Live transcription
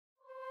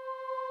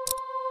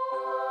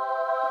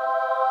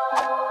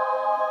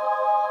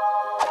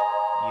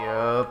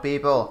Yo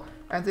people,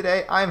 and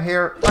today I'm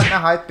here on a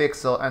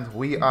Hypixel and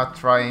we are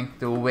trying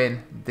to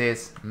win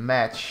this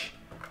match.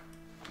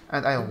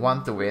 And I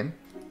want to win.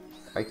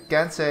 I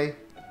can't say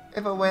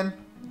if I win,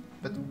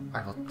 but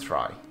I will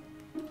try.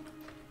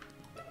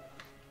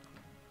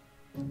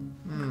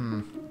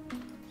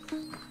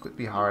 Could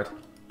be hard.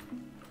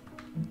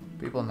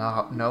 People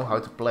know how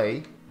to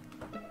play.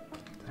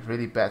 It's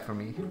really bad for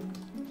me.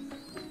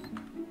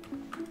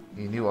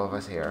 He knew I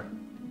was here.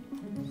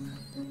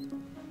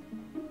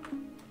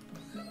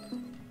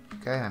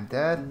 Okay, I'm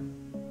dead.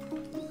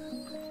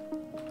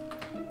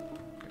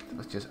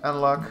 Let's just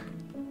unlock.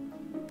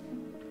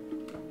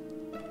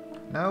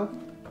 No?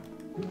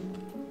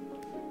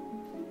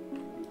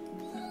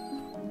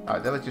 Oh,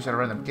 that was just a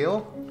random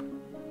kill.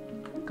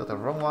 Got the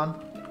wrong one.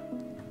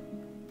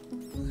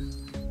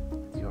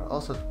 You are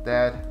also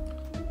dead.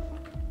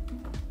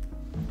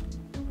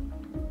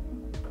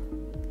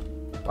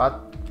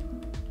 What?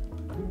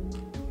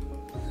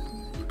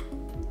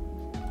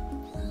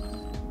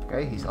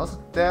 Okay, he's also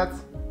dead.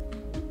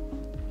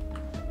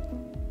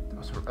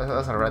 That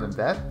was a random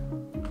dead.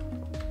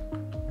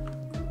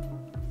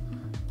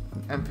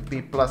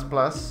 MVP plus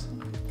plus.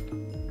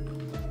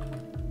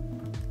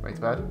 Wait,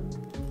 what?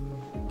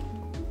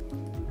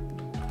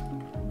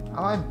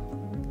 Oh, I'm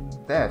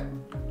dead.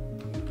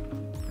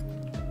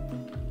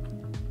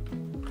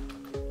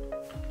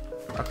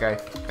 Okay,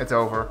 it's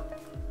over.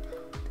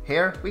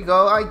 Here we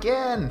go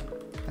again!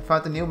 I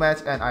found a new match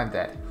and I'm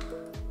dead.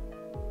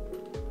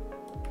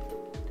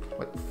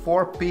 With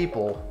 4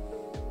 people.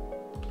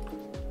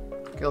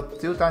 Killed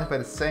 2 times by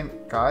the same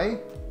guy.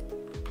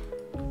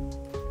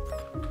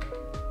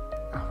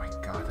 Oh my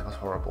god, that was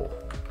horrible.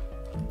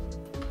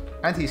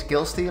 And he's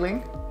kill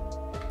stealing.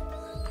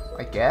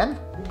 Again?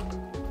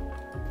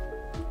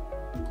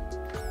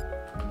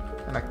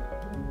 And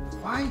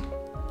why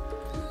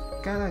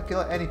can't I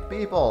kill any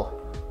people?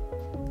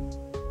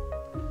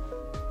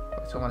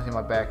 Someone's in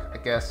my back, I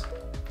guess.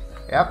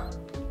 Yep.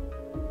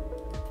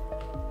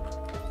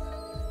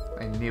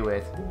 I knew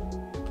it.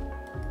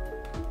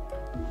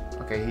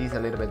 Okay, he's a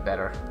little bit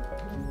better.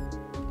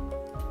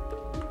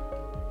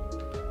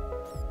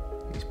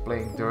 He's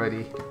playing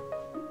dirty.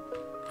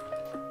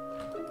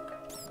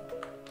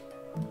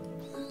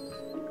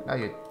 Now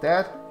you're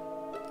dead.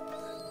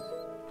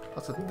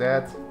 Also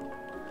dead.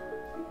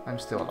 I'm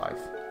still alive.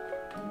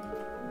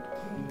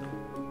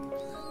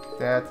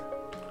 Dead.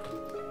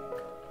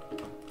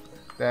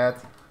 Dead.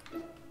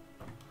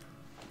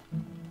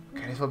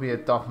 Okay, this will be a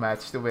tough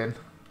match to win.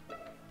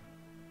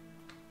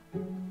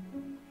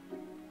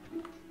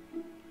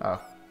 Oh.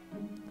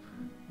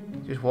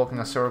 Just walking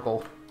a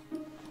circle.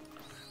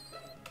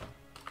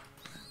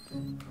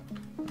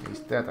 He's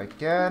dead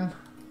again.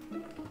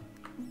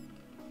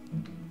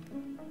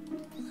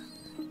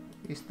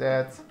 He's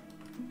dead.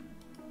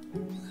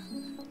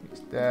 He's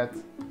dead.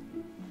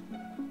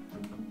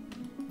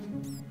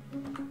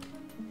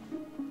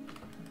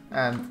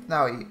 And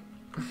now he...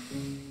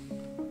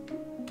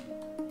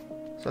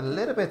 It's a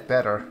little bit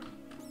better.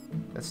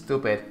 That's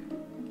stupid.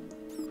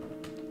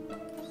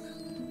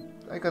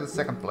 I got a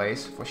 2nd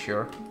place, for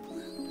sure.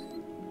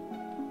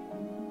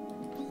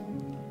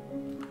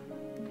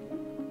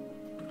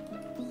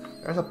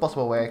 There's a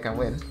possible way I can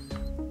win.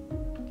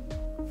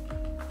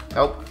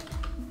 Nope.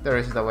 There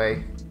isn't a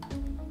way.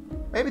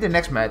 Maybe the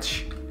next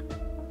match.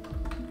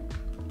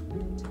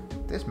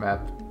 This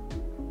map.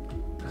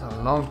 That's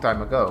a long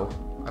time ago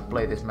I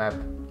played this map.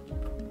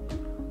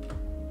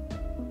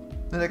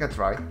 Then I can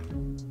try.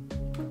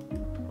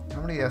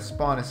 Normally a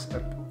spawn is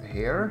up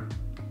here.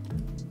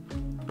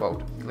 Whoa,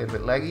 a little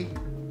bit laggy.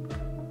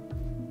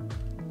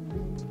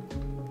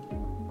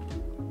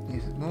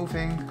 He's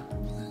moving.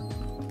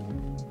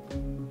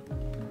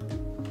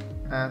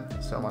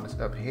 And someone is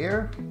up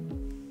here.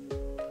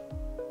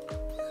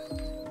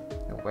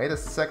 Now wait a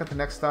second the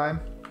next time.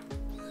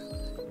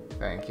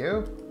 Thank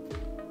you.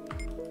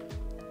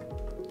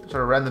 There's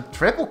a random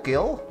triple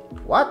kill?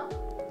 What?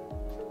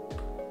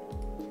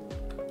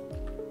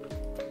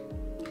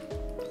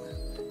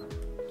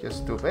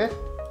 Just stupid.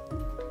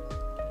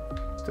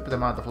 Stupid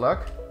amount of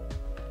luck.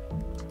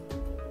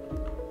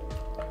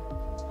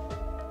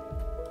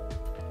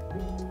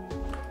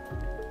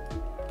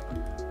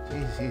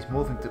 Jesus, he's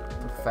moving too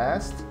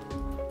fast.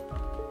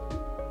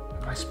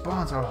 My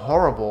spawns are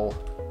horrible.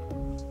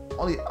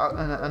 Only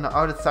on the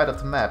other side of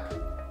the map.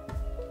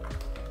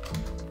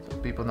 So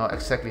people know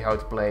exactly how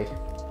to play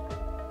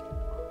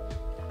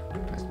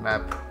this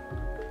map.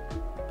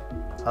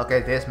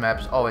 Okay, this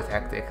map's always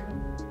hectic.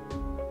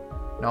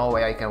 No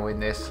way I can win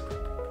this.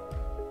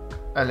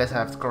 Unless I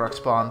have the correct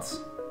spawns.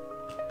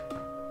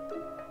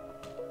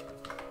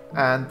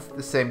 And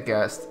the same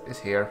guest is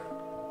here.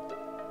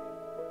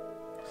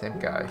 Same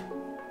guy.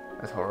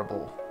 That's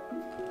horrible.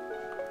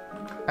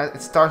 And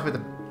it starts with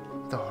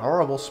the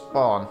horrible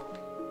spawn.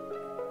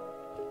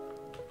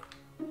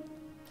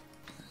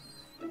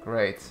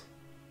 Great.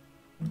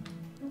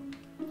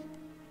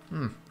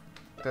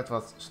 That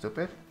was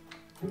stupid.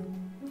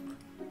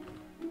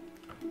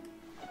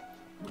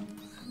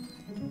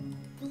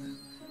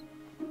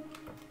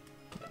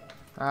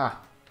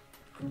 Ah.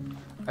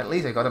 At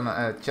least I got him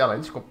a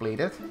challenge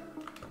completed.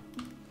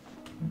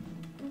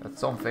 That's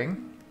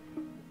something.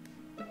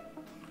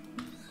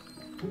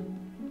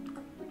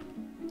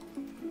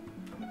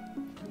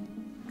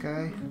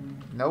 Okay.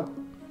 Nope.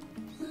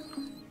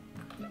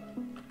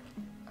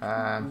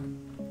 I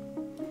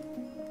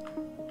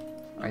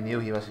knew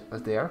he was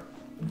there.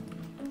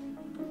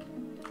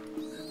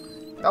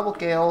 Double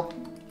kill.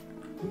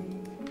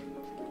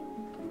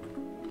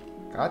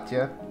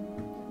 Gotcha.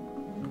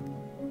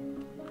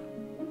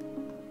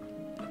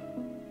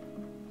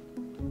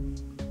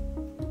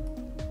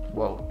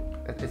 Whoa,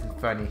 that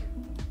isn't funny.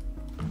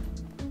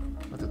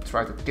 Want to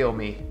try to kill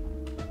me.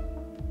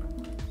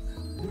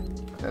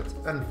 That's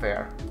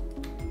unfair.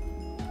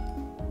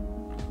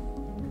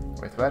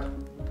 Wait, what?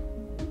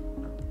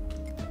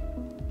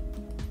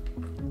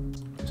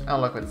 Just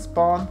unlock with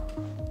spawn.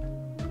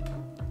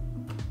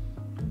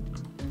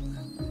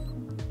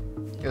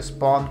 You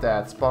spawn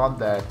that.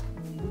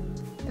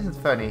 Isn't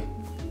funny.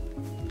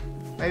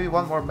 Maybe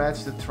one more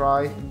match to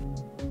try.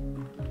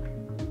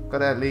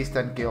 Got at least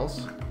 10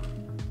 kills.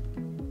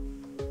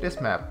 This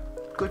map.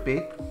 Could be.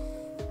 I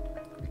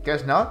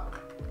guess not.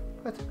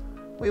 But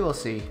we will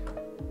see.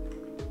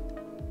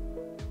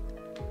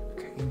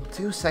 Okay, in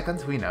 2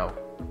 seconds we know.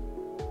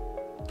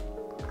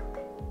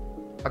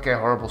 Okay,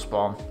 horrible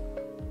spawn.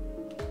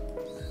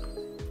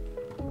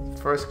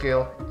 First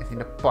kill is in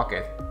the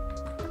pocket.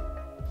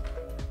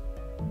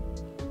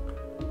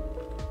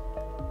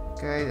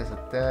 Okay, there's a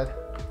dead.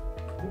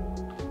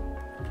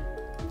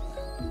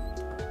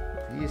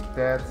 He's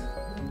dead.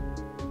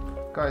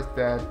 Guy's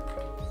dead.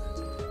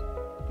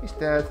 He's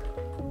dead.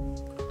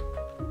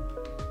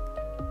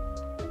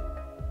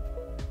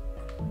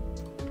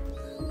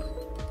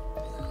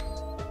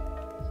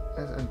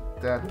 There's a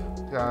dead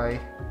guy.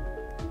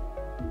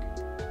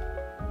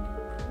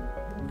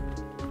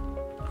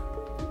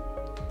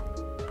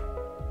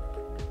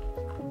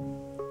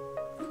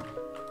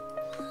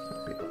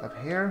 People up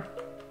here.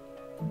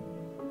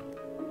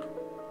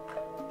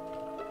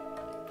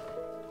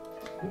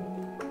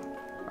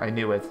 I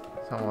knew it.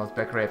 Someone was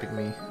back raping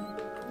me.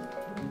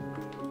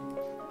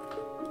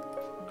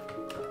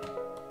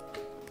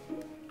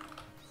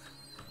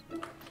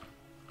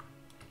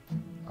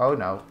 Oh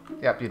no.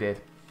 Yep, you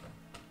did.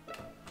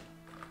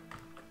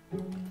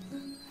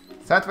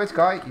 Sandwich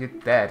guy, you're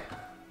dead.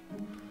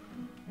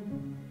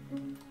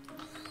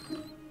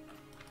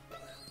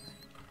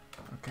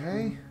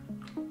 Okay.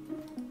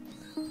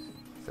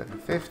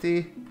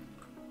 750.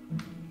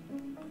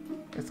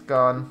 It's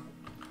gone.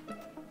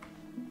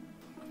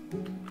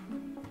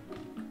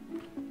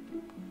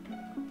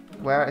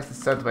 Where is the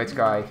sandwich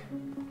guy?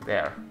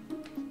 There.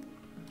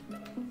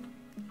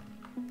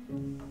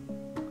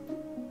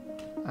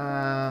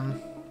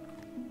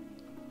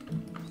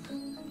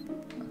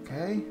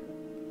 Okay.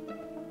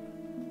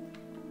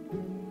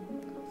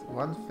 That's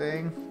one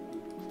thing.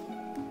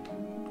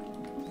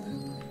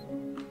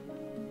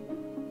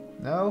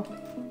 No.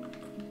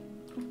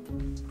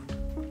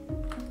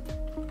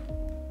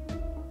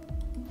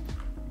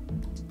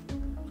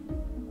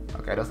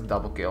 Okay, that's a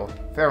double kill.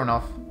 Fair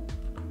enough.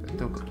 It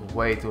took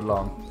way too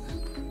long.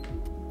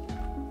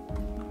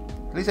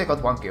 At least I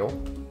got one kill.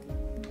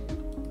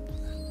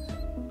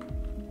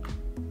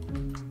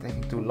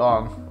 Taking too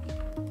long.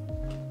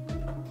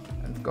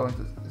 And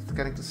it's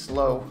getting too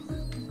slow.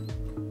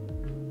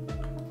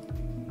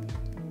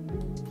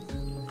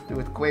 Do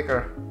it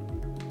quicker.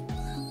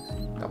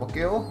 Double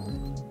kill.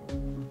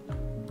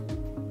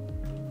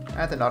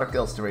 And another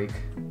kill streak.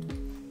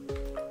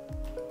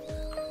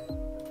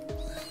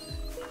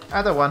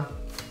 Another one.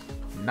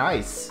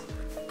 Nice.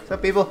 So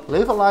people,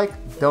 leave a like,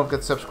 don't forget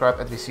to subscribe,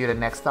 and we see you the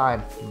next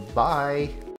time. Bye.